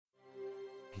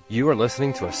You are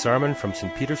listening to a sermon from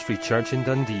St. Peter's Free Church in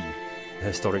Dundee, the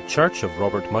historic church of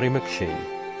Robert Murray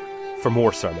McShane. For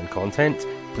more sermon content,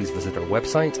 please visit our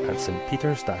website at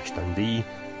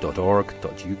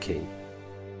stpeters-dundee.org.uk.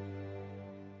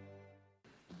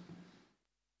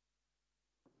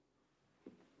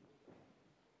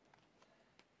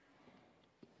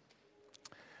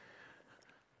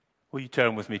 Will you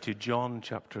turn with me to John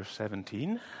chapter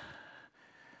 17?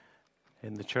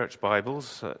 In the church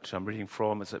Bibles that I'm reading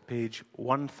from, it's at page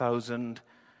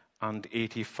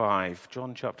 1085.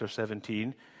 John chapter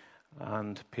 17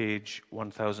 and page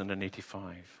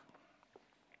 1085.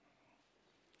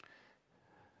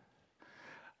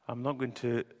 I'm not going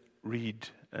to read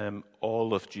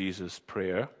all of Jesus'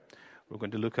 prayer. We're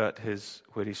going to look at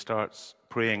where he starts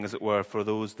praying, as it were, for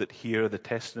those that hear the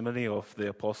testimony of the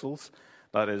apostles.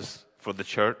 That is for the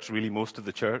church, really most of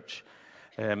the church.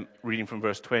 Reading from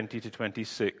verse 20 to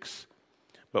 26.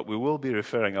 But I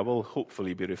will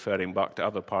hopefully be referring back to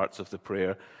other parts of the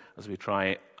prayer as we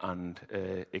try and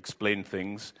explain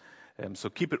things. So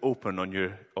keep it open on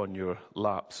your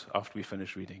laps after we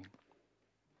finish reading.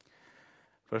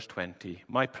 Verse 20.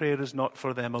 My prayer is not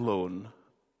for them alone,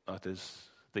 that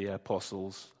is the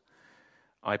apostles.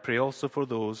 I pray also for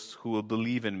those who will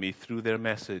believe in me through their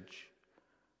message,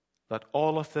 that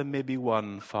all of them may be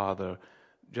one, Father,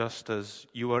 just as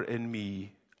you are in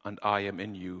me and I am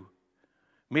in you.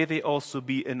 May they also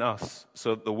be in us,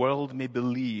 so that the world may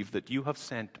believe that you have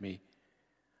sent me.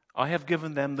 I have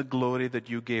given them the glory that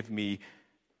you gave me,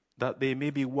 that they may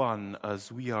be one as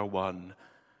we are one,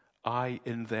 I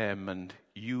in them and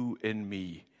you in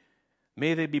me.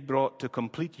 May they be brought to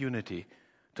complete unity,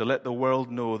 to let the world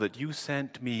know that you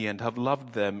sent me and have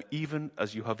loved them even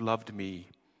as you have loved me.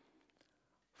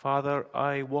 Father,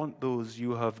 I want those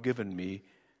you have given me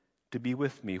to be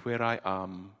with me where I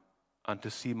am and to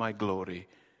see my glory,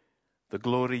 the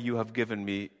glory you have given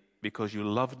me because you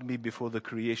loved me before the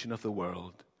creation of the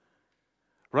world.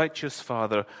 Righteous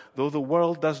Father, though the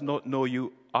world does not know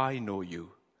you, I know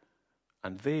you,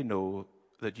 and they know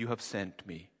that you have sent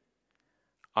me.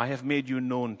 I have made you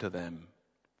known to them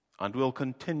and will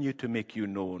continue to make you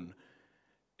known,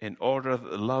 in order that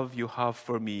the love you have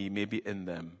for me may be in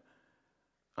them,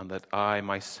 and that I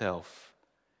myself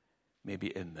may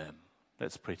be in them.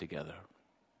 Let's pray together.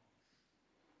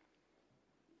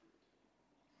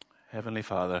 Heavenly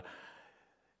Father,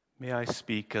 may I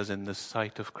speak as in the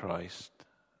sight of Christ,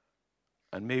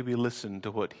 and may we listen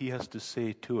to what he has to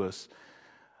say to us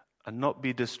and not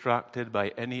be distracted by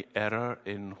any error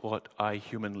in what I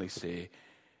humanly say,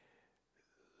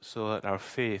 so that our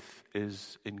faith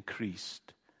is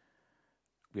increased,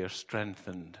 we are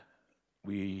strengthened,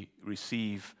 we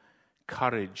receive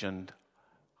courage and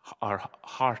are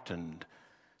heartened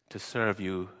to serve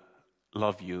you,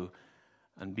 love you,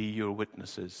 and be your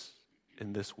witnesses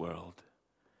in this world.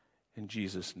 In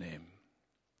Jesus' name,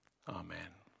 amen.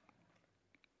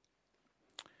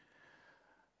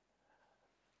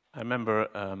 I remember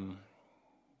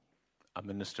a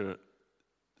minister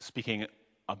speaking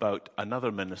about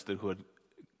another minister who had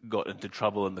got into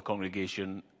trouble in the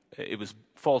congregation. It was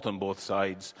fault on both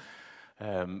sides.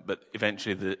 But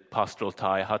eventually the pastoral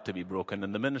tie had to be broken.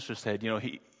 And the minister said,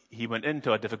 he went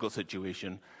into a difficult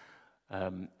situation.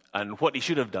 And what he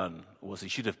should have done was he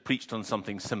should have preached on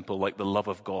something simple like the love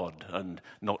of God and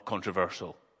not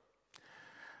controversial.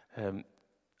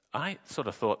 I sort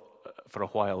of thought for a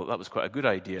while that was quite a good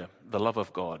idea, the love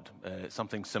of God,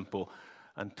 something simple,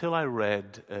 until I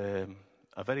read a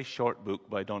very short book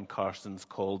by Don Carson's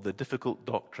called The Difficult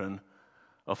Doctrine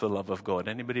of the Love of God.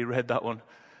 Anybody read that one?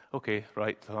 Okay,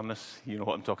 right, Thomas, you know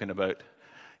what I'm talking about.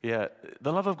 Yeah,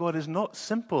 the love of God is not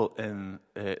simple in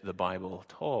the Bible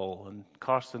at all. And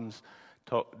Carson's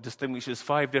distinguishes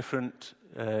 5 different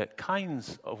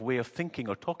kinds of way of thinking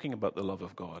or talking about the love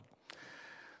of God.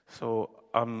 So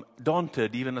I'm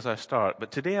daunted even as I start.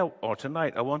 But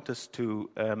tonight, I want us to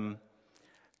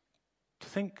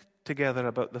think together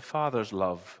about the Father's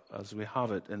love as we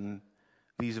have it in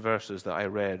these verses that I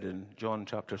read in John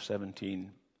chapter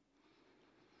 17.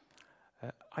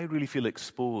 I really feel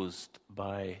exposed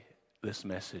by this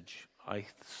message. I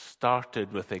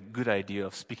started with a good idea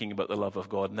of speaking about the love of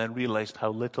God and then realized how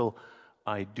little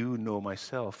I do know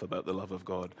myself about the love of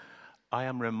God. I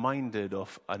am reminded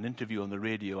of an interview on the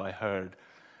radio I heard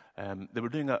They were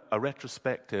doing a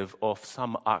retrospective of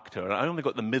some actor. I only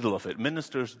got the middle of it.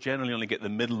 Ministers generally only get the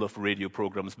middle of radio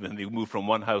programs when they move from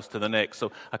one house to the next.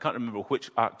 So I can't remember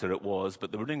which actor it was,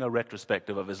 but they were doing a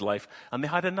retrospective of his life. And they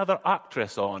had another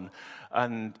actress on.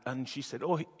 And she said,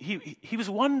 oh, he was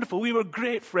wonderful. We were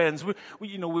great friends.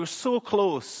 We were so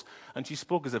close. And she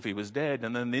spoke as if he was dead.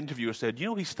 And then the interviewer said,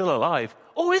 he's still alive.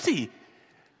 Oh, is he?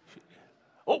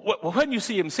 Oh, well, when you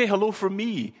see him, say hello from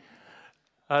me.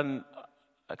 And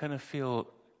I kind of feel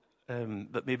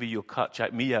that maybe you'll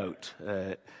check me out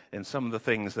in some of the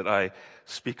things that I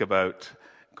speak about.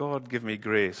 God, give me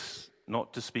grace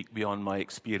not to speak beyond my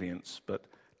experience, but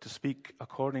to speak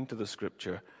according to the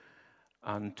Scripture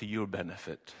and to your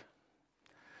benefit.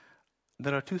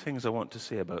 There are two things I want to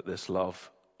say about this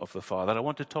love of the Father. I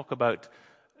want to talk about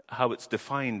how it's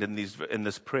defined in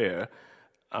this prayer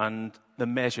and the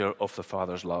measure of the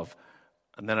Father's love.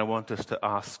 And then I want us to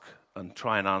ask and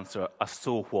try and answer a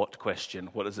so what question.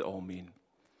 What does it all mean?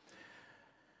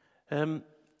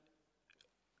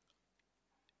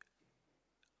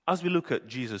 As we look at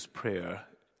Jesus' prayer,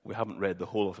 we haven't read the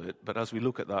whole of it, but as we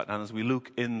look at that, and as we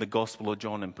look in the Gospel of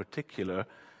John in particular,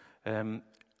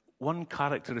 one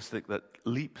characteristic that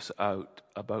leaps out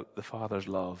about the Father's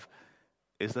love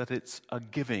is that it's a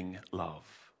giving love.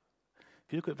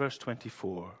 If you look at verse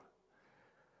 24,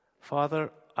 Father,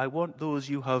 I want those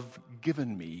you have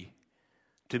given me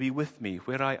to be with me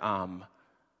where I am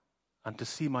and to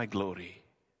see my glory.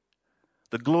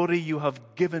 The glory you have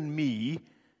given me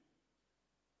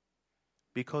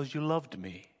because you loved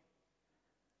me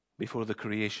before the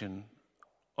creation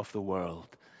of the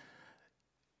world.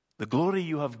 The glory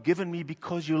you have given me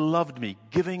because you loved me.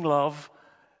 Giving love,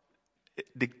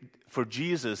 for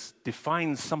Jesus,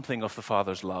 defines something of the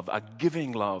Father's love, a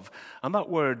giving love. And that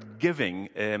word giving,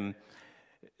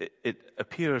 it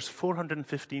appears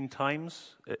 415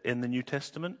 times in the New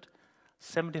Testament,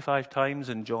 75 times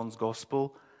in John's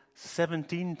Gospel,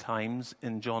 17 times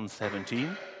in John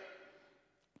 17,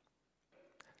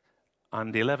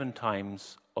 and 11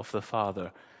 times of the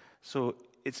Father. So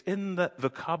it's in the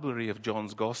vocabulary of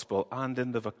John's Gospel and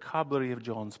in the vocabulary of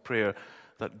John's prayer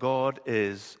that God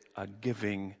is a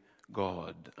giving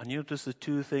God. And you notice the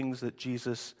two things that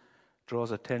Jesus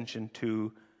draws attention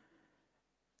to.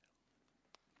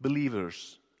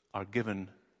 Believers are given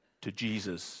to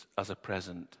Jesus as a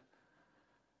present.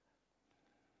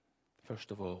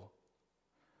 First of all,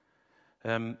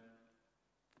 let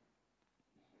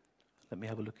me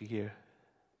have a look here.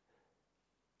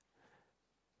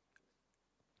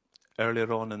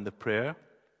 Earlier on in the prayer,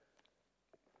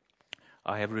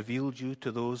 I have revealed you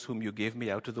to those whom you gave me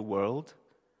out of the world.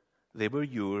 They were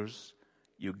yours.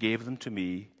 You gave them to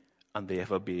me, and they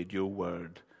have obeyed your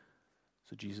word.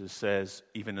 So Jesus says,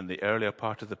 even in the earlier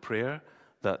part of the prayer,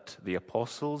 that the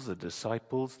apostles, the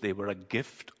disciples, they were a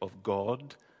gift of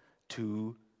God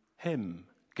to him,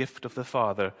 gift of the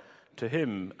Father to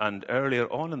him. And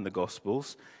earlier on in the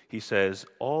Gospels, he says,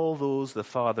 all those the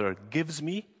Father gives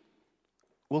me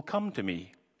will come to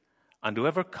me, and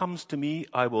whoever comes to me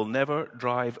I will never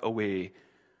drive away.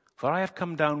 For I have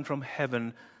come down from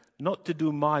heaven not to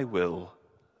do my will,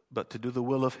 but to do the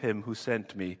will of him who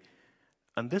sent me.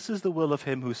 And this is the will of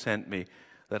him who sent me,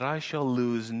 that I shall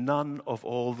lose none of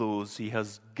all those he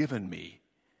has given me,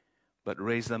 but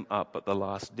raise them up at the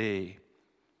last day.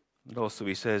 And also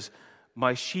he says,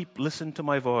 my sheep listen to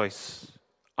my voice.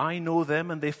 I know them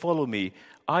and they follow me.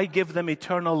 I give them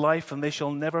eternal life and they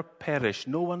shall never perish.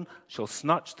 No one shall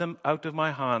snatch them out of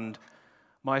my hand.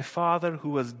 My Father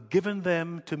who has given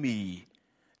them to me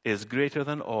is greater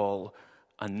than all,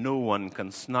 and no one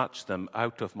can snatch them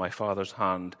out of my Father's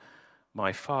hand.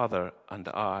 My Father and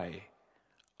I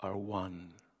are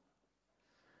one.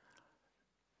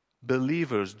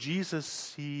 Believers, Jesus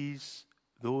sees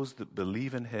those that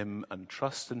believe in him and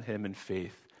trust in him in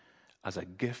faith as a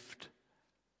gift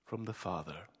from the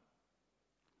Father,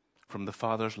 from the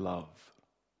Father's love.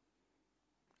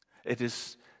 It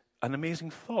is an amazing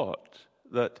thought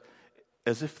that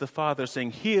as if the Father is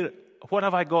saying, here, what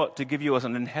have I got to give you as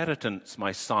an inheritance,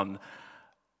 my son?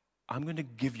 I'm going to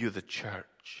give you the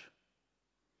church.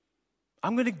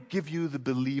 I'm going to give you the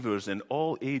believers in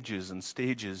all ages and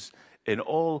stages, in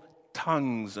all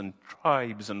tongues and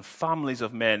tribes and families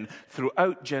of men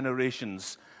throughout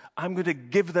generations. I'm going to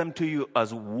give them to you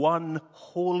as one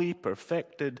holy,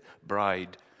 perfected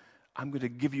bride. I'm going to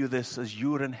give you this as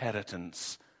your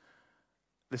inheritance.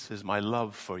 This is my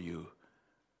love for you,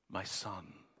 my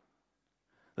son.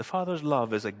 The Father's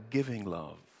love is a giving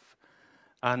love.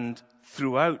 And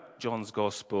throughout John's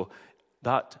Gospel,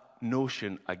 that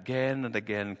notion again and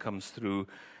again comes through.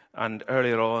 And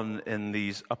earlier on in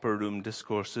these upper room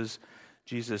discourses,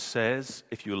 Jesus says,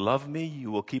 if you love me,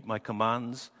 you will keep my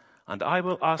commands, and I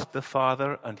will ask the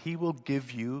Father, and he will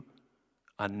give you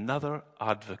another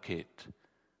advocate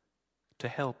to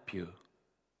help you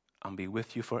and be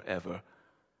with you forever,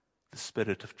 the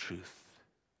Spirit of truth.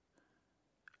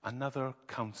 Another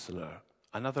counselor,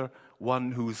 another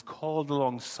one who is called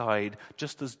alongside,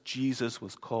 just as Jesus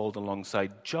was called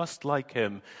alongside, just like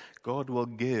him. God will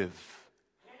give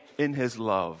in his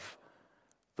love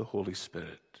the Holy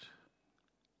Spirit.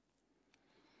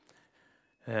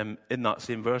 In that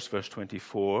same verse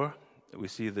 24, we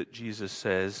see that Jesus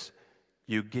says,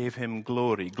 you gave him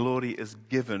glory. Glory is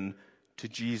given to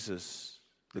Jesus.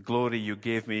 The glory you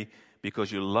gave me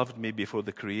because you loved me before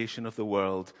the creation of the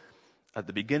world. At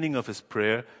the beginning of his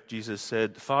prayer, Jesus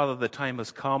said, Father, the time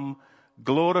has come.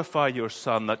 Glorify your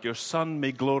Son, that your Son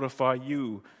may glorify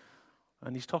you.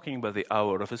 And he's talking about the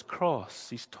hour of his cross.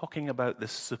 He's talking about the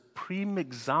supreme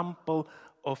example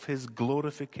of his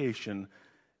glorification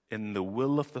in the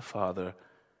will of the Father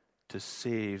to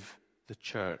save the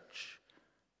church,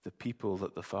 the people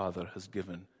that the Father has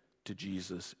given to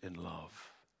Jesus in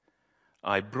love.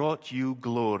 I brought you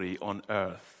glory on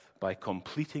earth by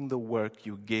completing the work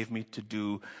you gave me to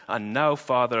do. And now,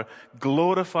 Father,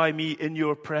 glorify me in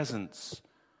your presence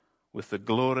with the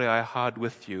glory I had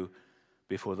with you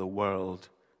before the world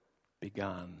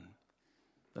began.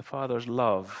 The Father's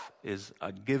love is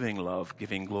a giving love,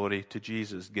 giving glory to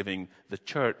Jesus, giving the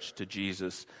church to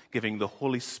Jesus, giving the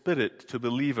Holy Spirit to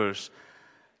believers.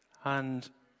 And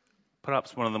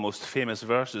perhaps one of the most famous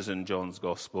verses in John's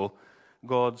Gospel,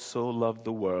 God so loved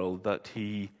the world that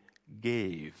he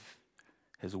gave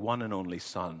his one and only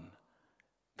Son,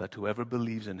 that whoever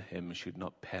believes in him should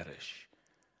not perish,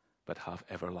 but have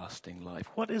everlasting life.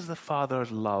 What is the Father's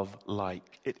love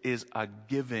like? It is a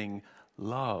giving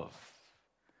love.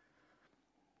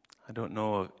 I don't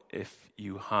know if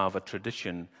you have a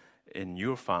tradition in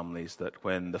your families that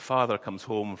when the father comes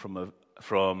home from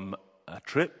a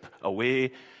trip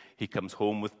away, he comes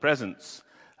home with presents.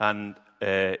 And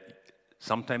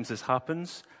sometimes this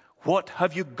happens. What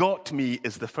have you got me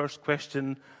is the first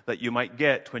question that you might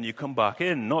get when you come back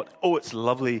in. Not, oh, it's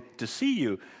lovely to see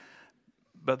you.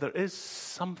 But there is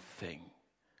something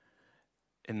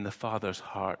in the Father's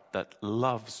heart that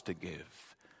loves to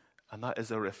give. And that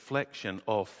is a reflection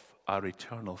of our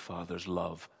eternal Father's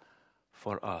love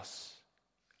for us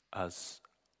as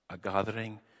a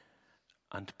gathering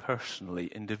and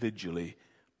personally, individually,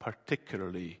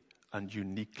 particularly and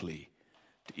uniquely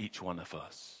to each one of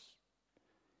us.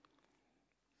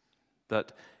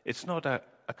 That it's not a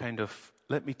kind of,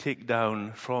 let me take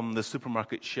down from the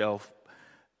supermarket shelf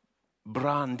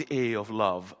brand A of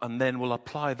love, and then we'll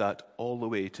apply that all the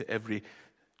way to every,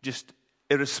 just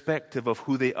irrespective of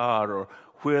who they are or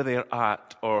where they're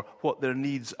at or what their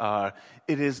needs are.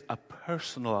 It is a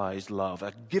personalized love,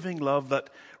 a giving love that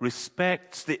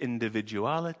respects the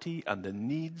individuality and the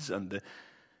needs and the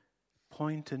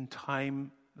point in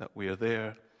time that we are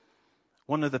there.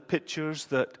 One of the pictures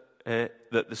that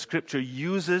the Scripture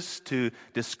uses to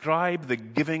describe the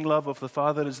giving love of the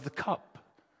Father is the cup.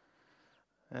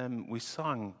 We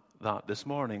sang that this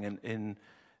morning in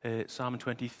Psalm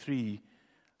 23.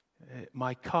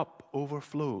 My cup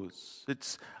overflows.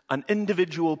 It's an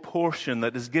individual portion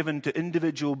that is given to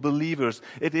individual believers.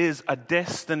 It is a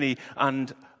destiny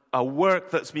and a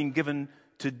work that's been given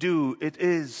to do. It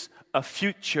is a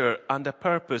future and a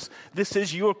purpose. This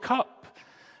is your cup.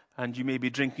 And you may be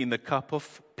drinking the cup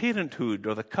of parenthood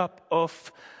or the cup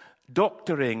of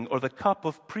doctoring or the cup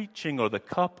of preaching or the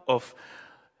cup of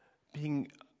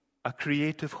being a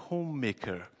creative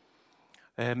homemaker.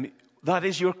 That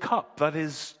is your cup. That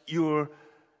is your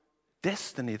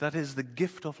destiny. That is the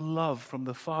gift of love from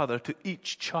the Father to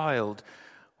each child.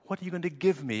 What are you going to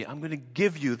give me? I'm going to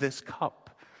give you this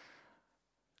cup.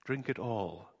 Drink it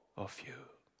all of you.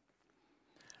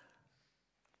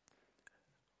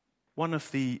 One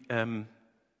of the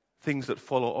things that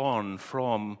follow on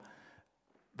from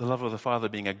the love of the Father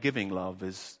being a giving love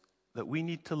is that we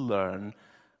need to learn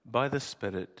by the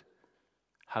Spirit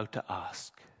how to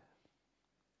ask.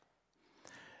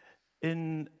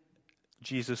 In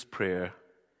Jesus' prayer,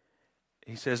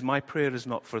 he says, my prayer is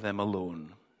not for them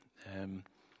alone.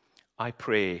 I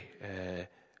pray,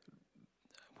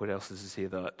 where else does he say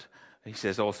that? He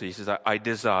says, I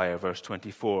desire, verse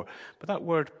 24. But that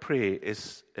word pray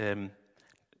is the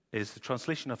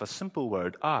translation of a simple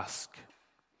word, ask.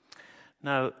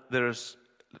 Now,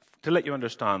 to let you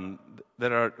understand,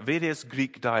 there are various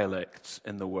Greek dialects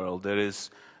in the world. There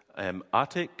is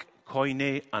Attic,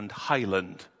 Koine, and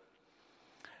Highland.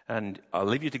 And I'll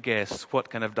leave you to guess what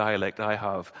kind of dialect I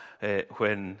have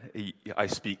when I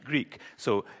speak Greek.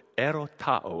 So,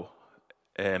 erotao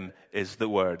is the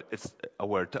word. It's a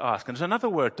word to ask. And there's another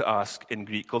word to ask in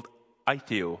Greek called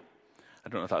aiteo. I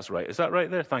don't know if that's right. Is that right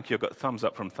there? Thank you. I got a thumbs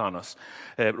up from Thanos.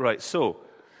 Right, so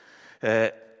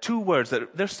two words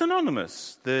that they're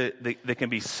synonymous. They can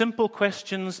be simple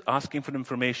questions asking for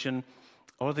information,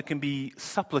 or they can be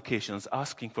supplications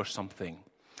asking for something.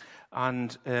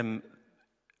 And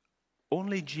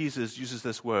only Jesus uses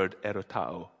this word,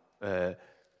 erotao,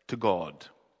 to God,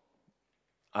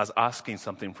 as asking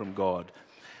something from God.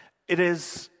 It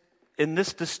is, in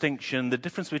this distinction, the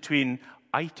difference between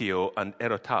aiteo and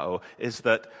erotao is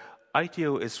that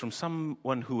aiteo is from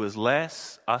someone who is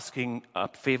less, asking a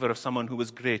favor of someone who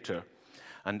is greater.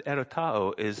 And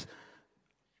erotao is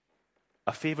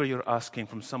a favor you're asking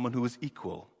from someone who is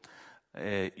equal.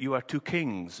 You are two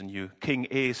kings, and King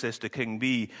A says to King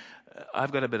B,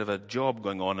 I've got a bit of a job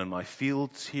going on in my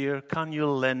fields here. Can you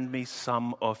lend me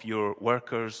some of your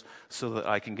workers so that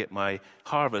I can get my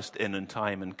harvest in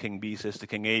time? And King B says to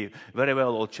King A, very well,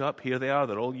 old chap, here they are,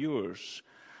 they're all yours.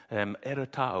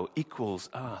 Erotao, equals,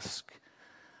 ask.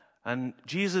 And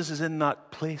Jesus is in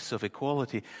that place of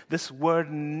equality. This word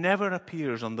never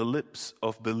appears on the lips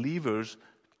of believers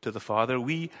to the Father.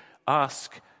 We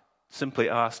ask, simply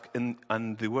ask,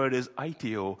 and the word is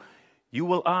aiteo. You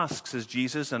will ask, says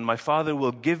Jesus, and my Father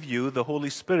will give you the Holy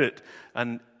Spirit.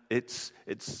 And it's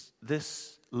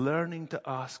this learning to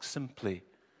ask simply.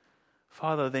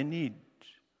 Father, they need.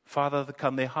 Father,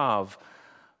 can they have?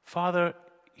 Father,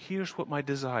 here's what my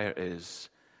desire is.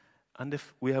 And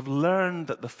if we have learned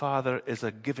that the Father is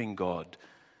a giving God,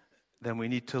 then we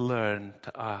need to learn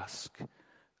to ask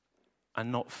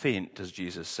and not faint, as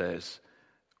Jesus says,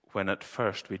 when at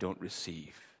first we don't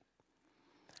receive.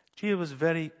 Jesus was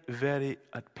very, very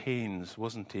at pains,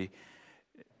 wasn't he,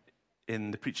 in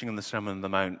the preaching on the Sermon on the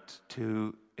Mount,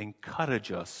 to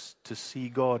encourage us to see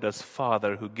God as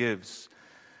Father who gives.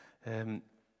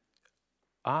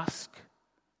 Ask,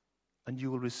 and you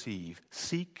will receive.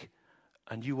 Seek,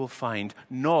 and you will find.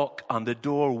 Knock, and the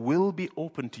door will be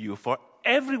open to you. For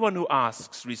everyone who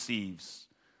asks receives.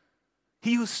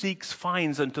 He who seeks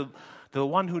finds, and to the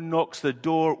one who knocks, the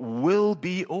door will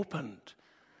be opened.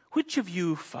 Which of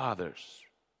you fathers,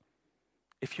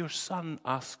 if your son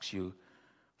asks you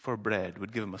for bread,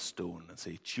 would give him a stone and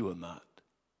say, chew on that?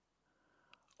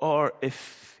 Or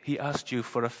if he asked you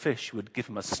for a fish, would give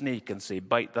him a snake and say,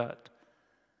 bite that?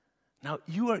 Now,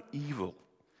 you are evil,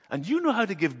 and you know how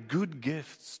to give good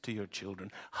gifts to your children.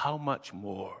 How much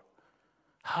more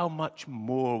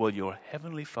will your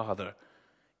heavenly Father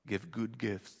give good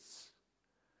gifts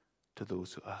to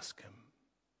those who ask him?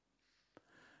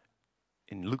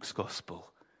 In Luke's Gospel,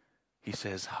 he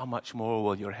says, how much more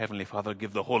will your heavenly Father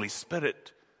give the Holy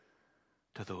Spirit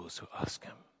to those who ask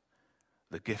him?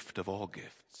 The gift of all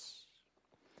gifts.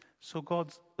 So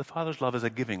the Father's love is a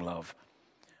giving love.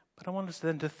 But I want us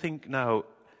then to think now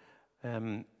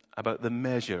about the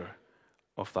measure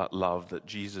of that love that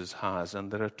Jesus has.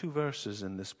 And there are two verses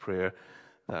in this prayer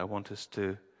that I want us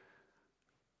to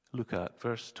look at.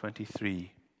 Verse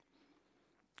 23.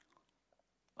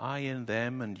 I in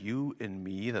them and you in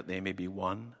me, that they may be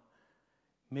one.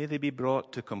 May they be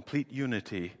brought to complete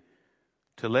unity,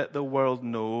 to let the world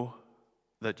know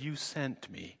that you sent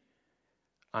me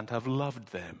and have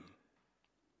loved them,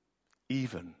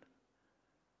 even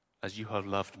as you have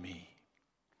loved me.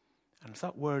 And it's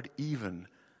that word even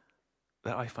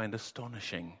that I find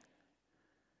astonishing.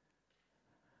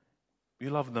 You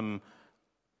love them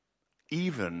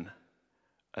even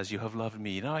as you have loved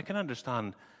me. Now I can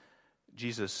understand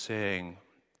Jesus saying,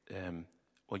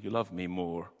 well, you love me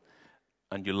more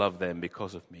and you love them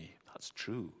because of me. That's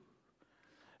true.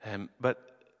 But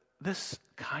this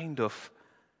kind of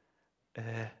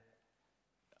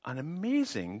an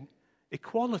amazing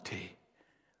equality.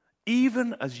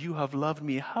 Even as you have loved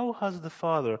me, how has the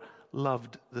Father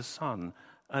loved the Son?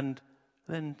 And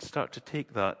then start to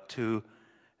take that to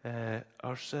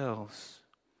ourselves.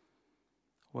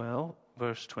 Well,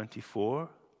 verse 24.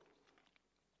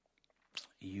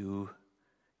 You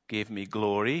gave me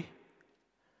glory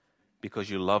because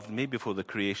you loved me before the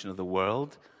creation of the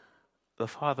world. The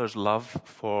Father's love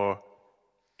for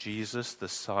Jesus, the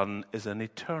Son, is an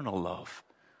eternal love.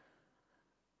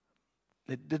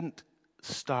 It didn't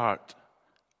start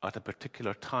at a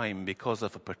particular time because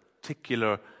of a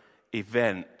particular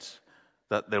event,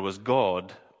 that there was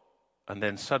God, and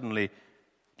then suddenly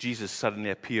Jesus suddenly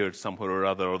appeared somewhere or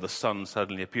other, or the Son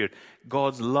suddenly appeared.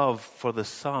 God's love for the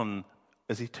Son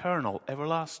is eternal,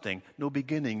 everlasting, no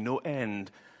beginning, no end.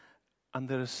 And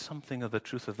there is something of the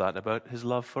truth of that about his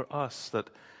love for us, that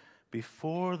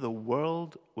before the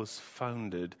world was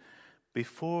founded,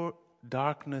 before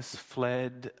darkness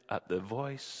fled at the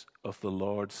voice of the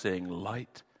Lord saying,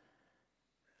 "Light,"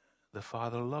 the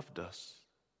Father loved us.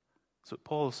 That's what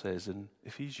Paul says in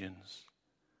Ephesians.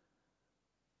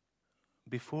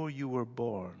 Before you were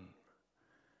born,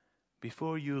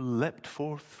 before you leapt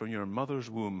forth from your mother's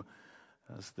womb,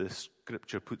 as the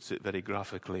scripture puts it very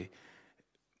graphically,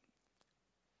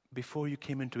 before you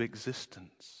came into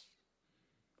existence,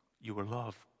 you were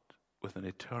loved with an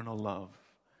eternal love.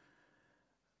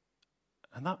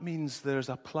 And that means there's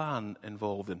a plan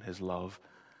involved in his love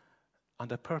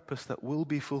and a purpose that will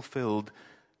be fulfilled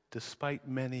despite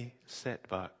many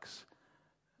setbacks.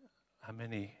 How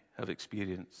many have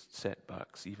experienced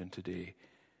setbacks even today?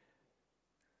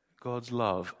 God's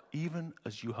love, even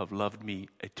as you have loved me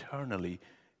eternally,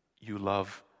 you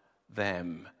love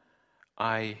them.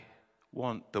 I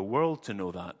want the world to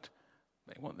know that.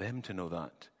 I want them to know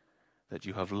that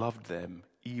you have loved them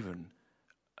even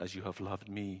as you have loved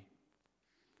me.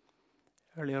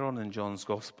 Earlier on in John's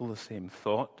Gospel, the same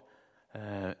thought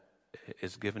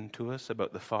is given to us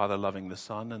about the Father loving the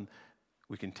Son, and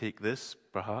we can take this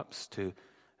perhaps to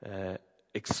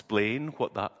explain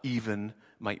what that even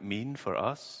might mean for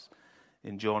us.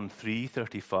 In John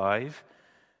 3:35,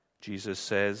 Jesus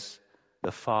says,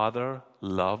 "The Father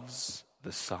loves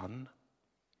the Son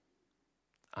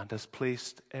and has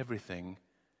placed everything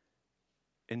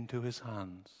into his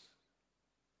hands."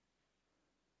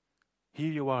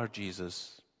 Here you are,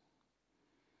 Jesus.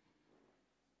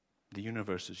 The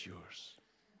universe is yours.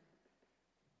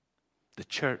 The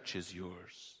church is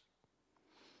yours.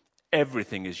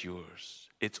 Everything is yours.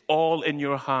 It's all in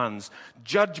your hands.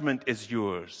 Judgment is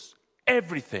yours.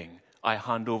 Everything I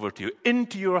hand over to you.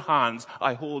 Into your hands.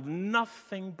 I hold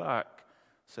nothing back,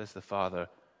 says the Father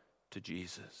to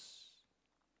Jesus.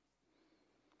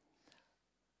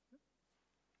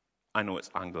 I know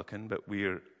it's Anglican, but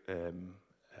we're a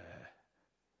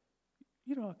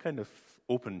kind of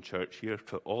open church here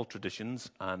to all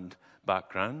traditions and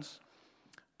backgrounds.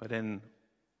 But in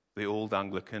the old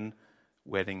Anglican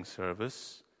wedding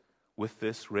service, with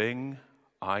this ring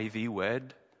I thee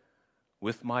wed,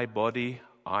 with my body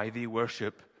I thee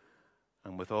worship,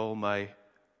 and with all my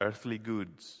earthly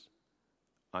goods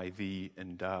I thee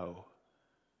endow.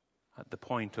 At the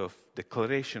point of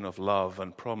declaration of love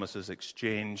and promises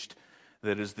exchanged,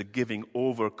 there is the giving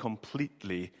over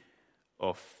completely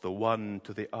of the one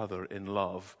to the other in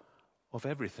love of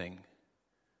everything.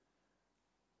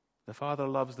 The Father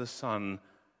loves the Son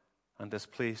and has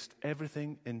placed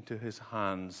everything into his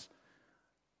hands.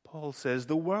 Paul says,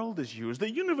 the world is yours,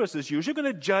 the universe is yours, you're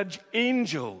going to judge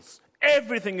angels.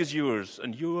 Everything is yours,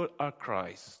 and you are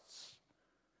Christ's.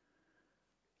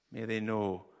 May they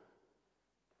know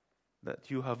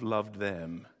that you have loved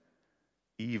them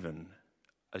even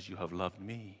as you have loved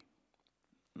me.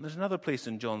 And there's another place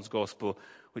in John's Gospel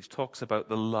which talks about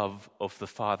the love of the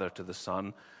Father to the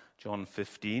Son. John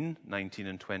 15:19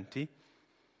 and 20.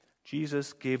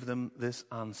 Jesus gave them this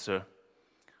answer.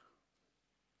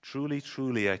 Truly,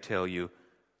 truly, I tell you,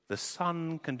 the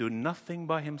Son can do nothing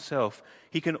by himself.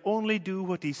 He can only do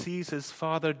what he sees his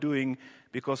Father doing,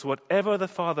 because whatever the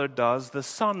Father does, the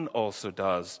Son also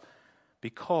does.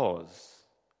 Because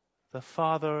the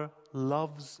Father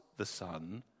loves the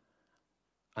Son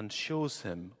and shows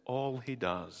him all he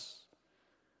does.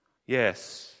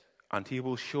 Yes, and he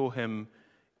will show him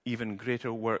even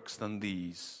greater works than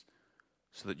these,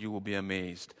 so that you will be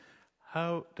amazed.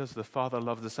 How does the Father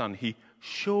love the Son? He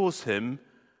shows him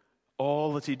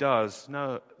all that he does.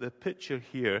 Now, the picture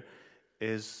here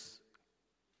is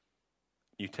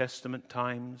New Testament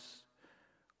times,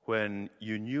 when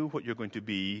you knew what you're going to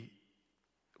be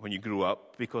when you grew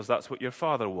up, because that's what your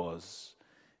father was.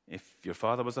 If your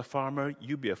father was a farmer,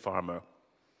 you'd be a farmer.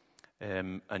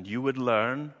 And you would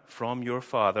learn from your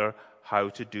father how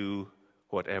to do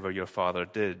whatever your father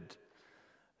did.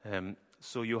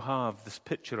 So you have this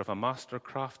picture of a master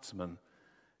craftsman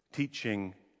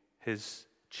teaching his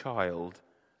child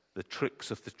the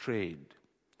tricks of the trade.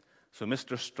 So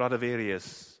Mr.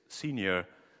 Stradivarius Sr.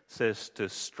 says to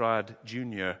Strad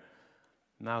Jr.,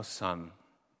 now son,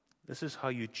 this is how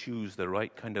you choose the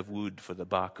right kind of wood for the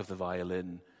back of the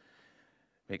violin.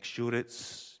 Make sure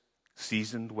it's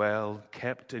seasoned well,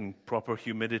 kept in proper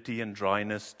humidity and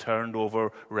dryness, turned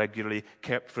over regularly,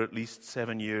 kept for at least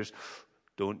 7 years.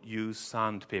 Don't use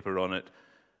sandpaper on it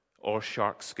or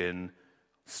shark skin.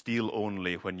 Steel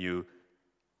only when you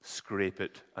scrape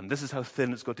it. And this is how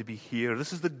thin it's got to be here.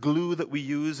 This is the glue that we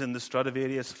use in the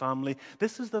Stradivarius family.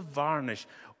 This is the varnish.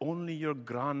 Only your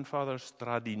grandfather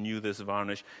Stradi knew this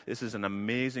varnish. This is an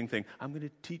amazing thing. I'm going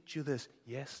to teach you this.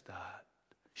 Yes, Dad.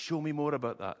 Show me more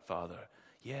about that, Father.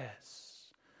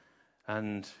 Yes.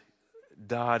 And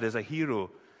Dad is a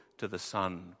hero to the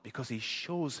son because he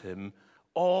shows him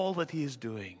all that he is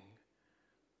doing.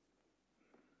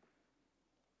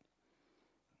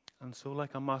 And so,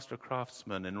 like a master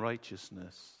craftsman in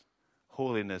righteousness,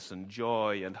 holiness, and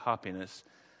joy and happiness,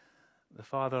 the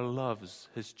Father loves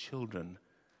his children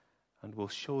and will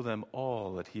show them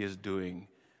all that he is doing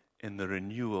in the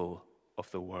renewal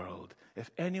of the world. If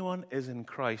anyone is in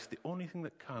Christ, the only thing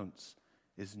that counts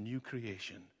is new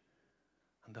creation.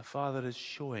 And the Father is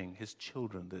showing his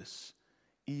children this.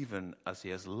 Even as he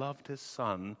has loved his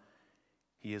Son,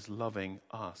 he is loving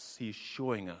us. He is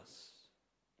showing us.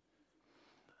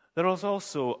 There is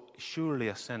also surely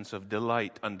a sense of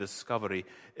delight and discovery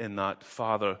in that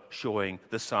Father showing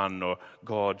the Son, or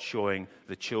God showing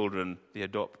the children, the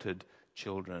adopted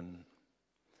children.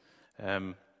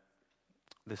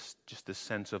 This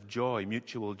sense of joy,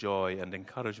 mutual joy and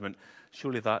encouragement,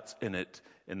 surely that's in it,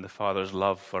 in the Father's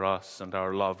love for us and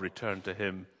our love returned to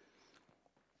him.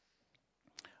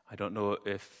 I don't know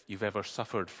if you've ever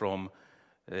suffered from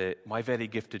my very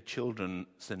gifted children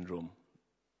syndrome.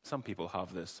 Some people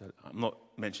have this. I'm not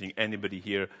mentioning anybody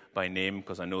here by name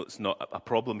because I know it's not a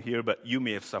problem here, but you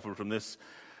may have suffered from this.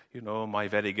 You know, my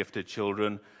very gifted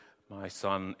children. My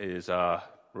son is a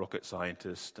rocket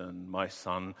scientist, and my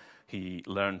son, he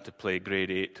learned to play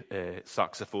grade 8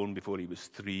 saxophone before he was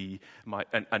 3,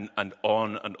 and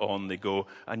on they go.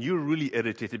 And you're really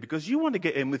irritated because you want to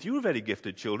get in with your very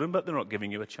gifted children, but they're not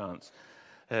giving you a chance.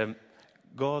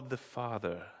 God the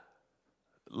Father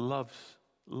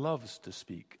loves to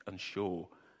speak and show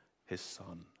his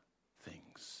Son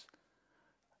things,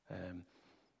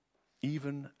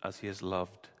 even as he has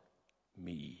loved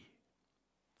me.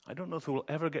 I don't know if we'll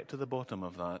ever get to the bottom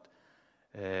of that,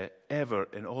 ever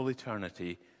in all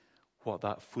eternity, what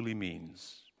that fully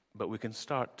means. But we can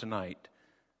start tonight,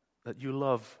 that you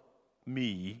love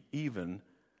me even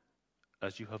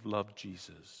as you have loved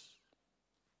Jesus.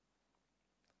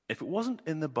 If it wasn't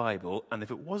in the Bible, and if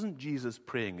it wasn't Jesus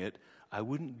praying it, I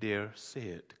wouldn't dare say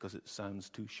it because it sounds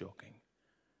too shocking.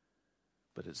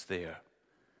 But it's there.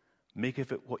 Make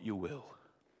of it what you will.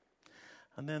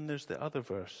 And then there's the other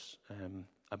verse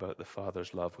about the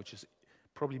Father's love, which is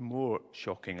probably more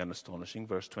shocking and astonishing.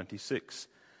 Verse 26.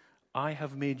 I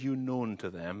have made you known to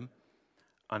them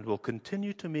and will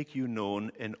continue to make you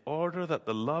known in order that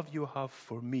the love you have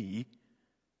for me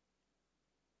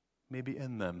may be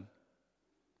in them,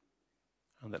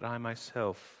 and that I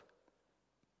myself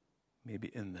may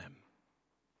be in them.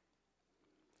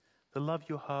 The love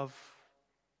you have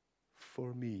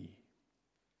for me.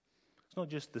 It's not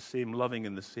just the same loving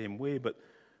in the same way, but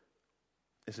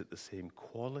is it the same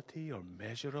quality or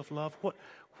measure of love?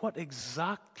 What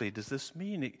exactly does this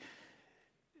mean?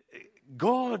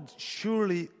 God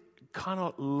surely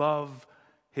cannot love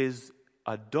his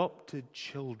adopted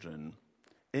children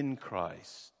in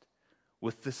Christ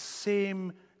with the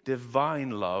same divine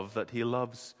love that he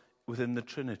loves within the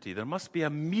Trinity. There must be a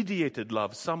mediated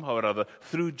love somehow or other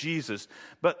through Jesus.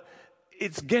 But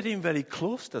it's getting very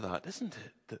close to that, isn't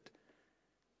it? That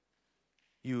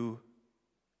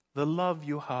the love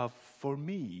you have for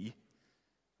me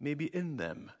may be in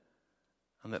them,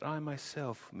 and that I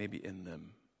myself may be in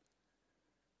them.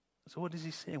 So what is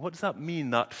he saying? What does that mean,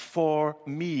 that for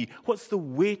me? What's the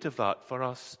weight of that for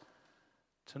us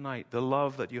tonight? The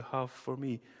love that you have for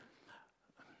me.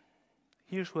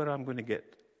 Here's where I'm going to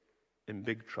get in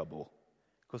big trouble,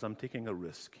 because I'm taking a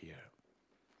risk here.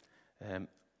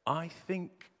 I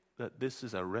think that this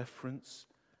is a reference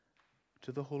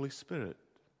to the Holy Spirit.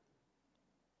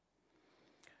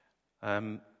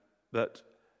 That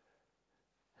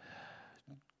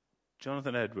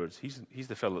Jonathan Edwards, he's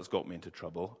the fellow that's got me into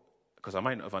trouble, because I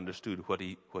might not have understood what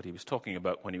he was talking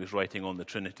about when he was writing on the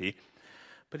Trinity.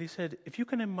 But he said, if you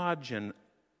can imagine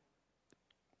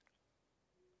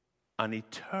an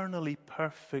eternally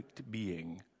perfect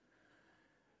being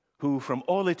who from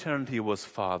all eternity was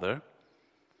Father,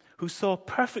 who saw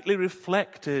perfectly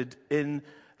reflected in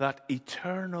that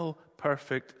eternal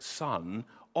perfect Son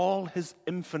all his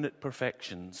infinite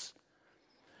perfections,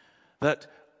 that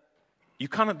you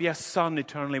cannot be a son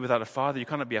eternally without a father, you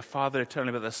cannot be a father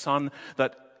eternally without a son,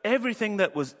 that everything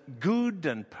that was good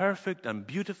and perfect and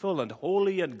beautiful and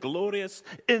holy and glorious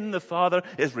in the Father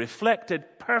is reflected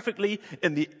perfectly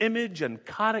in the image and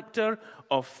character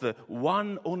of the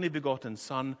one only begotten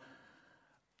Son.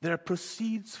 There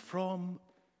proceeds from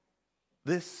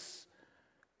this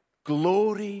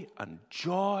glory and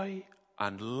joy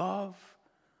and love,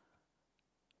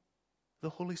 the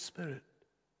Holy Spirit.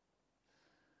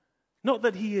 Not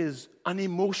that he is an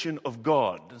emotion of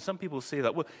God. And some people say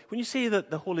that. Well, when you say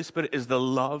that the Holy Spirit is the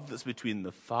love that's between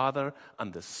the Father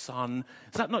and the Son,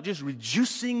 is that not just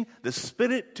reducing the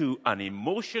Spirit to an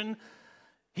emotion?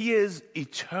 He is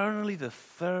eternally the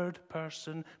third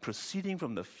person, proceeding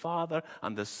from the Father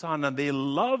and the Son, and they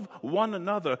love one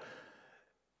another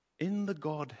in the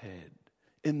Godhead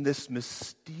in this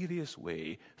mysterious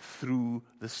way through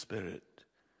the Spirit.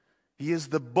 He is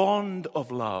the bond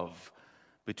of love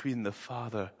between the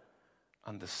Father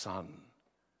and the Son.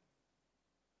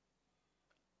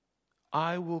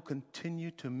 I will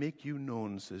continue to make you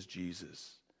known, says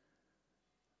Jesus,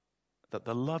 that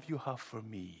the love you have for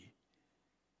me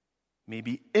may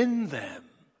be in them,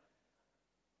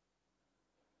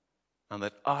 and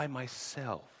that I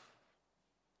myself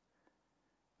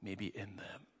may be in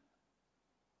them.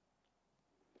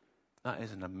 That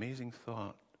is an amazing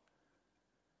thought.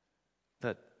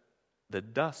 That the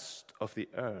dust of the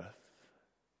earth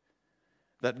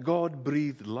that God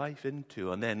breathed life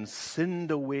into and then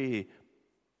sinned away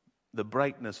the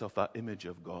brightness of that image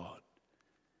of God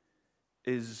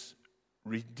is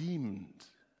redeemed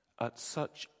at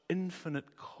such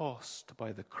infinite cost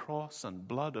by the cross and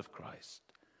blood of Christ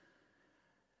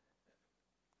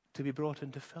to be brought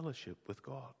into fellowship with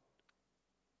God,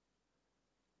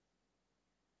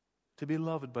 to be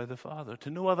loved by the Father, to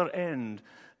no other end,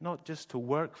 not just to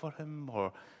work for him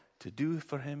or to do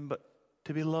for him, but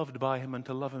to be loved by him and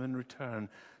to love him in return,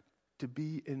 to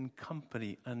be in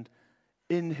company and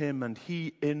in him and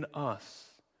he in us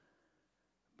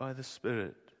by the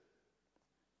Spirit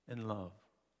in love.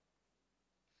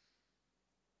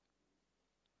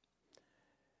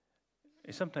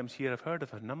 I sometimes hear, I've heard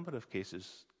of a number of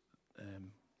cases,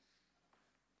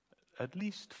 at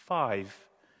least 5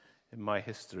 in my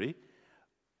history,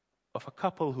 of a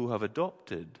couple who have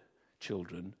adopted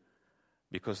children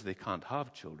because they can't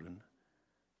have children,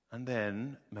 and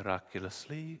then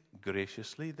miraculously,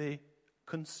 graciously, they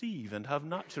conceive and have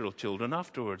natural children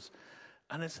afterwards.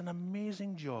 And it's an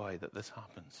amazing joy that this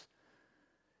happens.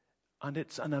 And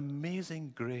it's an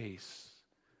amazing grace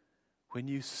when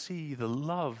you see the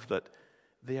love that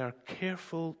they are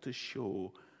careful to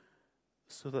show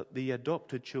so that the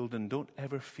adopted children don't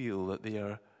ever feel that they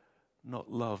are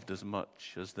not loved as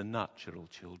much as the natural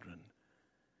children.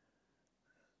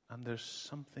 And there's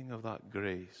something of that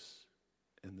grace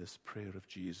in this prayer of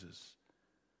Jesus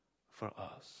for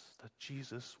us, that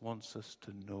Jesus wants us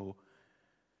to know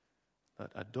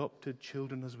that adopted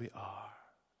children as we are,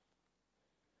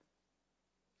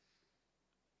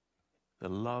 the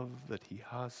love that he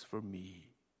has for me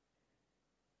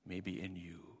may be in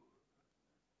you,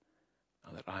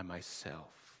 and that I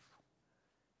myself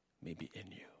may be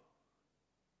in you.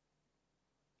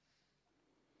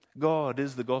 God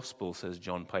is the gospel, says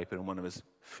John Piper in one of his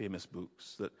famous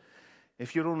books, that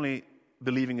if you're only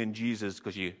believing in Jesus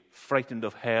because you're frightened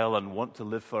of hell and want to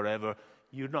live forever,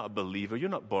 you're not a believer, you're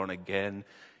not born again.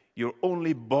 You're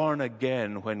only born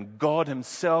again when God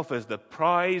himself is the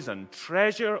prize and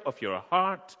treasure of your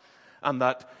heart, and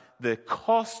that the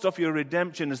cost of your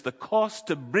redemption is the cost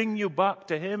to bring you back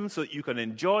to him so that you can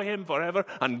enjoy him forever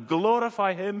and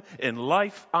glorify him in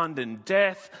life and in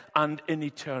death and in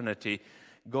eternity.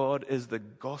 God is the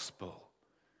gospel.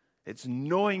 It's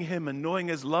knowing him and knowing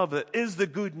his love that is the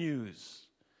good news.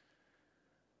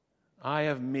 I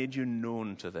have made you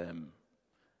known to them,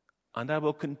 and I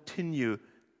will continue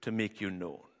to make you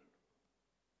known,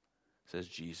 says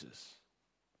Jesus.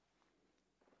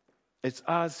 It's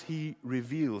as he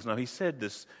reveals. Now, he said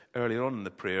this earlier on in the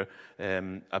prayer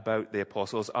about the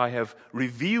apostles. I have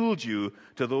revealed you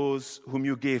to those whom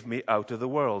you gave me out of the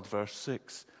world, verse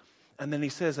 6. And then he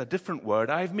says a different word.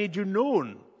 I've made you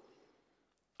known.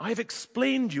 I've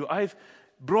explained you. I've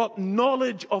brought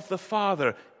knowledge of the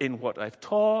Father in what I've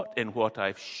taught, in what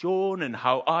I've shown, in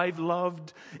how I've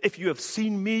loved. If you have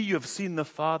seen me, you have seen the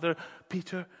Father.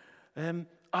 Peter,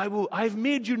 I've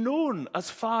made you known as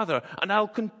Father, and I'll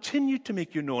continue to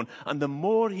make you known. And the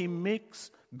more he makes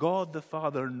God the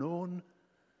Father known,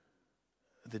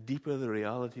 the deeper the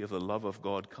reality of the love of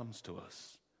God comes to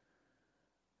us.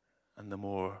 And the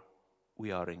more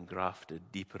we are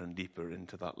engrafted deeper and deeper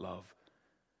into that love,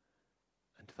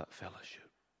 into that fellowship.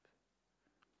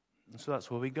 And so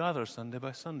that's why we gather Sunday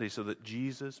by Sunday, so that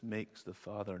Jesus makes the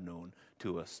Father known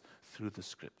to us through the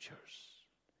Scriptures.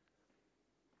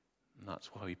 And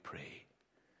that's why we pray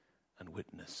and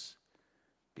witness,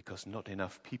 because not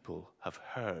enough people have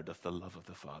heard of the love of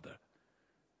the Father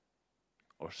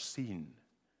or seen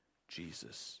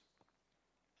Jesus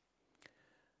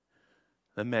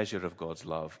the measure of God's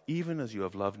love, even as you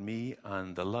have loved me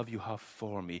and the love you have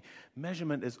for me.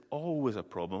 Measurement is always a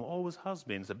problem, always has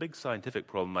been. It's a big scientific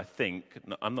problem, I think.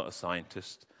 No, I'm not a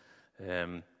scientist.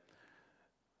 I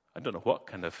don't know what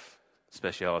kind of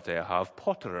speciality I have.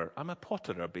 Potterer. I'm a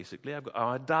potterer, basically. I'm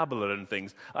a dabbler in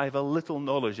things. I have a little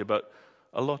knowledge about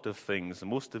a lot of things, and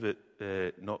most of it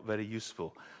not very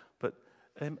useful. But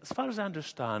as far as I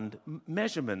understand,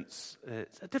 measurements,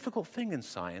 it's a difficult thing in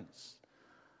science.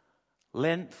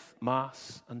 Length,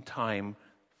 mass, and time,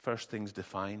 first things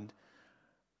defined.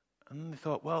 And then they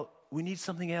thought, well, we need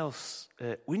something else.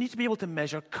 We need to be able to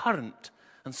measure current.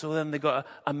 And so then they got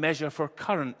a measure for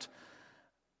current.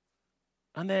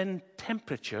 And then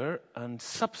temperature and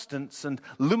substance and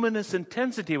luminous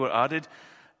intensity were added.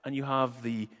 And you have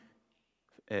the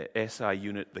SI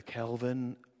unit, the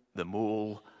Kelvin, the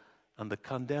mole, and the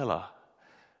candela.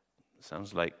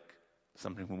 Sounds like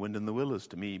something from Wind in the Willows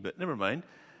to me, but never mind.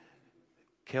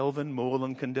 Kelvin, mole,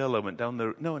 and candela went down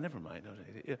the... No, never mind.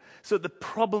 So the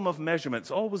problem of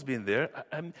measurement's always been there.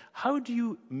 How do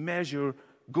you measure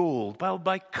gold? Well,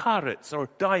 by carats, or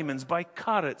diamonds by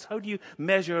carats. How do you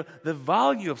measure the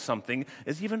value of something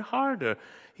is even harder.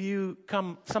 A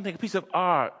piece of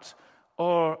art,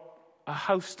 or a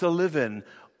house to live in,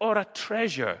 or a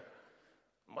treasure.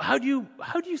 How do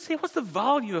you say, what's the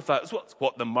value of that? It's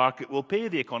what the market will pay,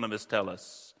 the economists tell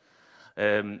us.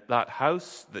 That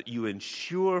house that you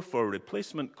insure for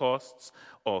replacement costs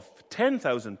of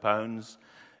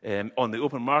 £10,000 on the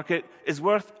open market is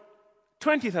worth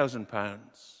 £20,000.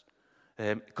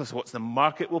 Because what's the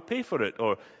market will pay for it?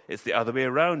 Or it's the other way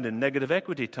around in negative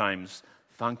equity times.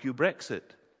 Thank you, Brexit.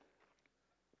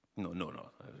 No.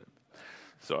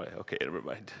 Sorry, okay, never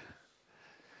mind.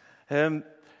 And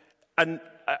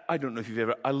I don't know if you've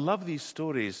ever... I love these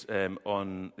stories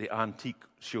on the antique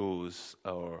shows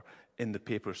or in the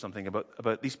paper or something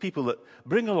about these people that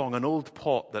bring along an old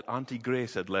pot that Auntie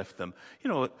Grace had left them. You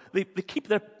know, they keep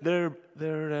their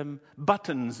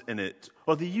buttons in it,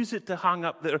 or they use it to hang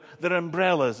up their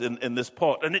umbrellas in this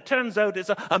pot. And it turns out it's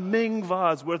a Ming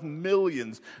vase worth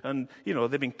millions. And, you know,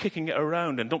 they've been kicking it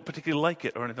around and don't particularly like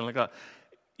it or anything like that.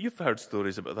 You've heard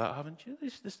stories about that, haven't you?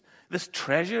 This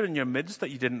treasure in your midst that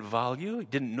you didn't value, you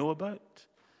didn't know about.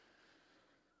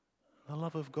 The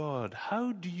love of God.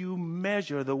 How do you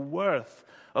measure the worth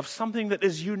of something that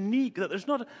is unique, that there's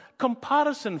not a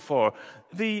comparison for?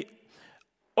 The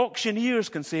auctioneers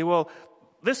can say, well,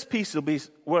 this piece will be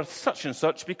worth such and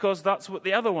such because that's what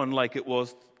the other one like it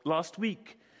was last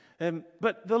week.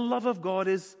 But the love of God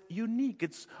is unique.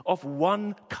 It's of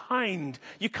one kind.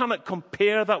 You cannot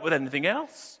compare that with anything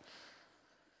else.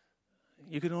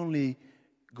 You can only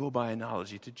go by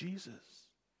analogy to Jesus.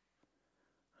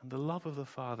 And the love of the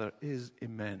Father is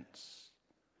immense.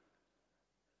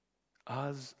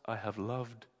 As I have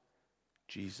loved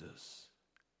Jesus,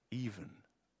 even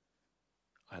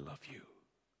I love you.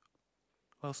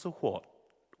 Well, so what?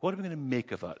 What are we going to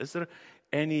make of that? Is there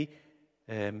any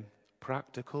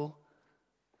practical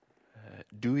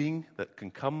doing that can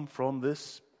come from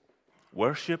this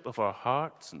worship of our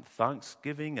hearts and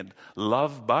thanksgiving and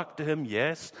love back to Him?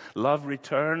 Yes. Love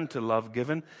returned to love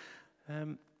given.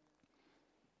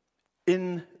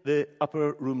 In the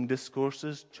upper room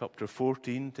discourses, chapter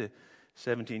 14 to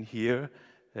 17 here,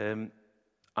 and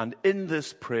in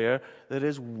this prayer, there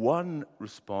is one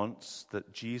response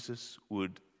that Jesus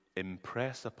would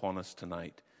impress upon us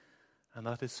tonight, and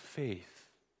that is faith.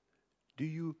 Do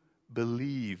you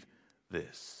believe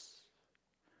this?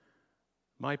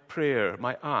 My prayer,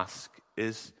 my ask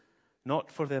is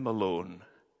not for them alone.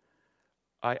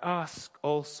 I ask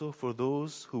also for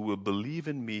those who will believe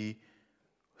in me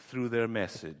through their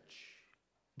message.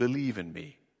 Believe in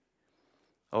me.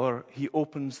 Or he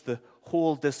opens the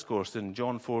whole discourse in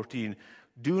John 14.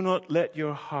 Do not let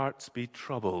your hearts be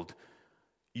troubled.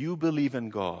 You believe in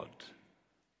God.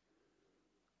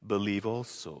 Believe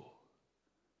also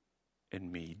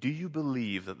in me. Do you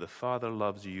believe that the Father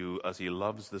loves you as He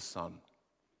loves the Son?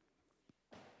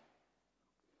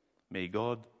 May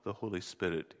God, the Holy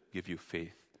Spirit, give you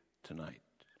faith tonight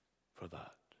for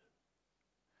that.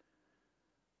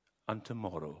 And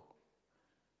tomorrow,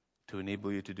 to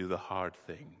enable you to do the hard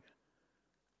thing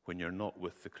when you're not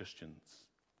with the Christians,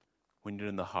 when you're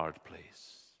in the hard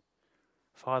place.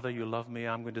 Father, you love me.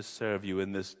 I'm going to serve you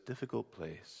in this difficult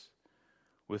place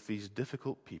with these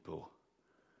difficult people.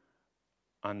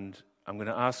 And I'm going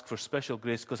to ask for special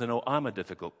grace because I know I'm a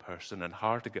difficult person and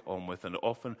hard to get on with and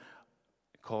often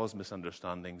cause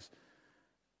misunderstandings.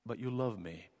 But you love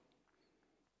me,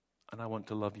 and I want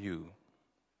to love you.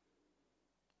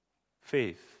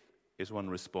 Faith is one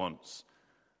response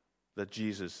that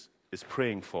Jesus is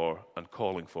praying for and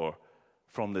calling for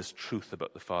from this truth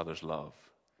about the Father's love.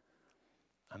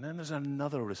 And then there's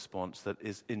another response that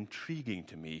is intriguing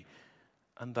to me,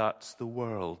 and that's the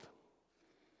world.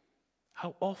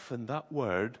 How often that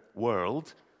word,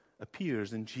 world,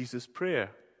 appears in Jesus' prayer.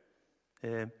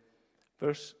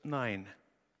 Verse 9.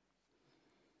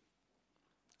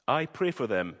 I pray for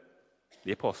them,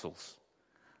 the apostles.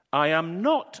 I am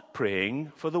not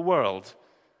praying for the world,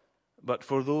 but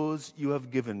for those you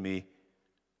have given me,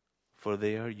 for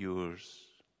they are yours.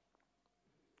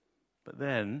 But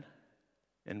then,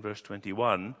 in verse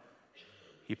 21,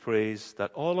 he prays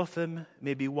that all of them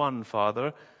may be one,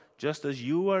 Father, just as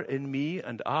you are in me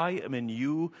and I am in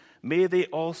you, may they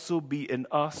also be in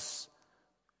us,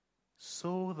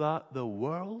 so that the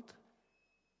world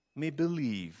may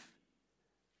believe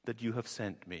that you have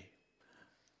sent me.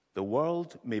 The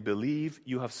world may believe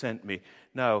you have sent me.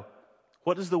 Now,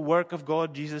 what is the work of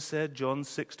God? Jesus said, John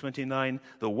 6:29.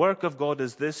 The work of God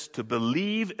is this, to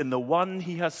believe in the one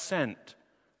he has sent.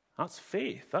 That's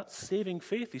faith. That's saving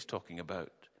faith he's talking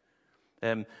about.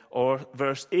 Or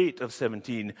verse 8 of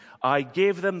 17. I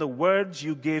gave them the words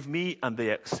you gave me, and they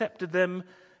accepted them.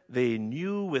 They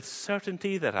knew with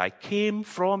certainty that I came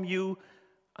from you,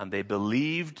 and they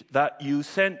believed that you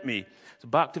sent me. So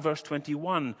back to verse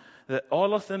 21, that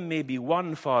all of them may be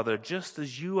one, Father, just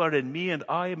as you are in me and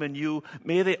I am in you,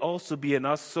 may they also be in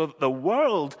us, so that the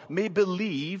world may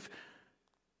believe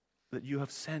that you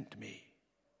have sent me.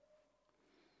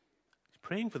 He's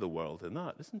praying for the world in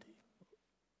that, isn't he?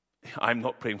 I'm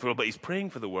not praying for the world, but he's praying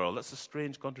for the world. That's a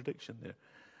strange contradiction there.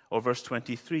 Or verse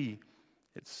 23,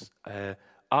 it's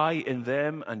I in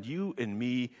them and you in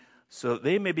me, so that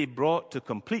they may be brought to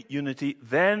complete unity.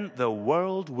 Then the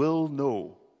world will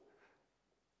know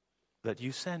that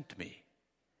you sent me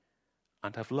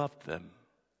and have loved them,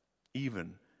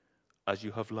 even as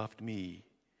you have loved me.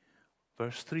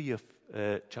 Verse 3 of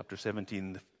chapter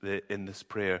 17 in this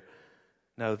prayer.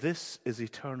 Now this is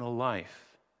eternal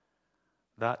life,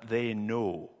 that they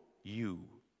know you,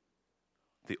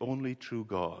 the only true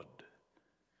God,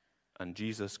 and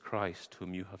Jesus Christ,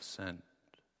 whom you have sent.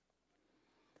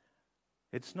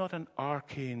 It's not an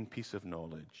arcane piece of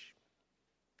knowledge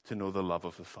to know the love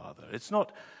of the Father. It's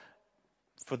not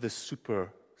for the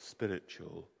super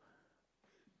spiritual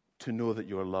to know that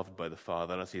you are loved by the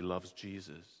Father as he loves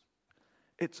Jesus.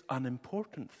 It's an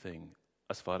important thing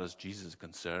as far as Jesus is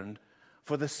concerned,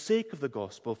 for the sake of the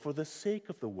gospel, for the sake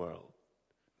of the world.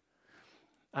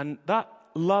 And that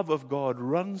love of God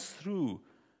runs through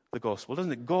the gospel,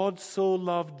 doesn't it? God so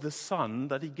loved the Son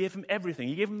that he gave him everything.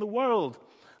 He gave him the world,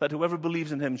 that whoever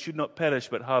believes in him should not perish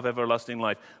but have everlasting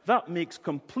life. That makes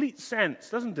complete sense,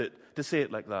 doesn't it, to say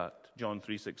it like that, John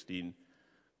 3:16.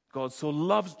 God so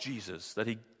loves Jesus that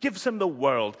he gives him the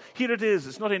world. Here it is.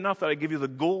 It's not enough that I give you the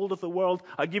gold of the world.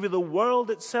 I give you the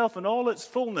world itself in all its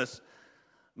fullness.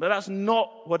 But that's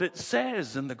not what it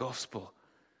says in the gospel.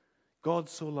 God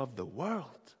so loved the world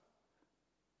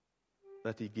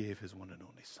that he gave his one and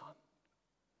only Son,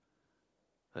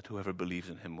 that whoever believes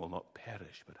in him will not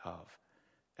perish but have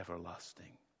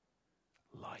everlasting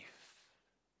life.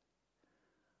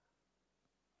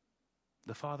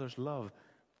 The Father's love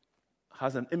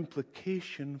has an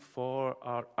implication for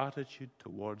our attitude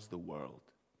towards the world.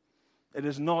 It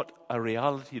is not a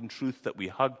reality and truth that we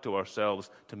hug to ourselves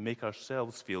to make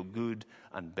ourselves feel good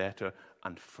and better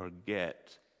and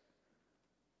forget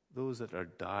those that are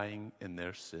dying in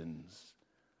their sins,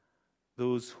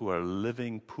 those who are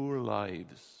living poor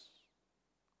lives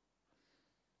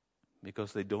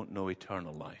because they don't know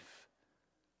eternal life.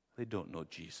 They don't know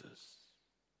Jesus.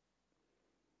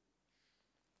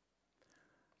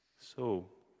 So,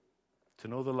 to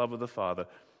know the love of the Father,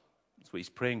 that's what he's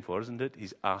praying for, isn't it?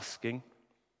 He's asking.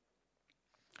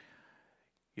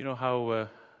 You know how,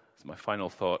 it's my final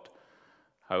thought,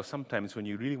 how sometimes when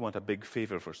you really want a big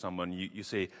favor for someone, you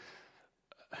say,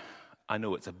 I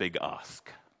know it's a big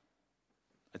ask.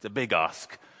 It's a big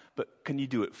ask, but can you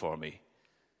do it for me?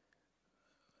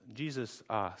 Jesus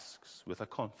asks with a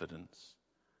confidence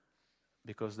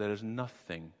because there is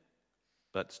nothing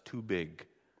that's too big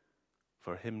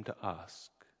for him to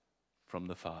ask from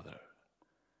the Father.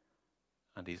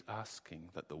 And he's asking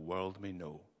that the world may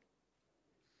know,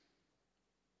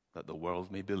 that the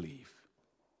world may believe,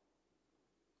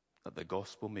 that the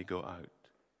gospel may go out.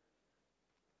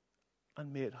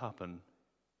 And may it happen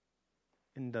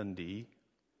in Dundee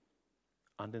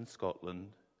and in Scotland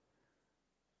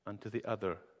and to the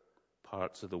other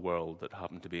parts of the world that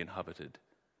happen to be inhabited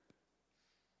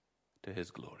to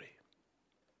his glory.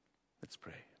 Let's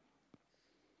pray.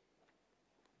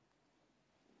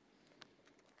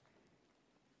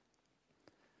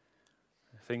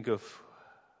 Think of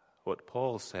what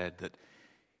Paul said, that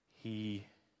he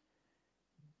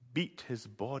beat his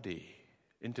body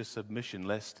into submission,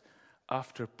 lest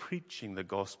after preaching the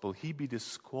gospel he be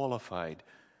disqualified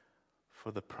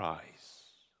for the prize.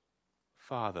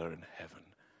 Father in heaven,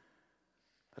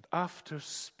 that after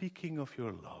speaking of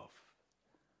your love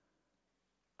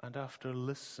and after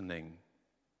listening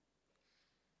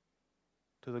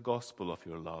to the gospel of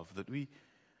your love, that we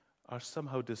are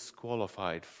somehow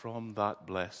disqualified from that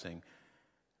blessing,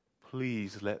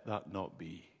 please let that not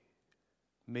be.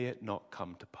 May it not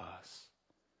come to pass.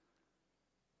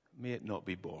 May it not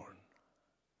be born.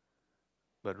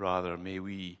 But rather may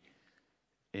we,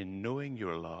 in knowing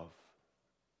your love,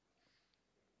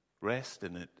 rest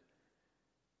in it,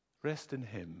 rest in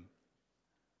him,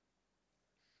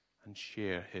 and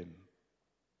share him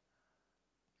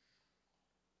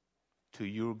to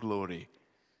your glory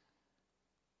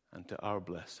and to our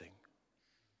blessing.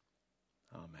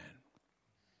 Amen.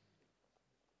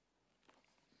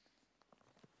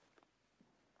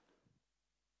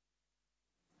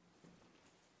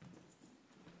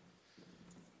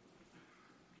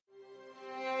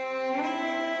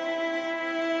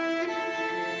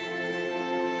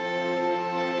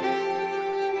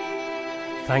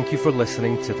 Thank you for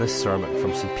listening to this sermon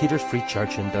from St. Peter's Free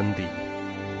Church in Dundee.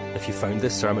 If you found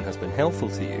this sermon has been helpful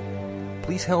to you,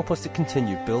 please help us to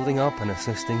continue building up and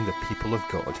assisting the people of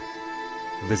God.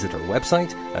 Visit our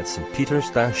website at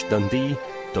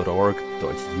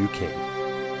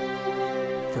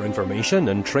stpeters-dundee.org.uk. For information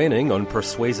and training on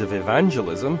persuasive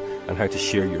evangelism and how to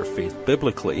share your faith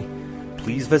biblically,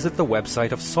 please visit the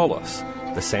website of Solus,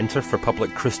 the Centre for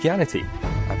Public Christianity,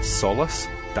 at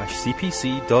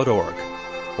solus-cpc.org.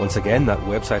 Once again, that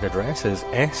website address is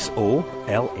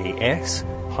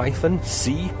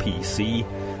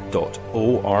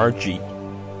solas-cpc.org.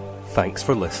 Thanks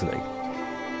for listening.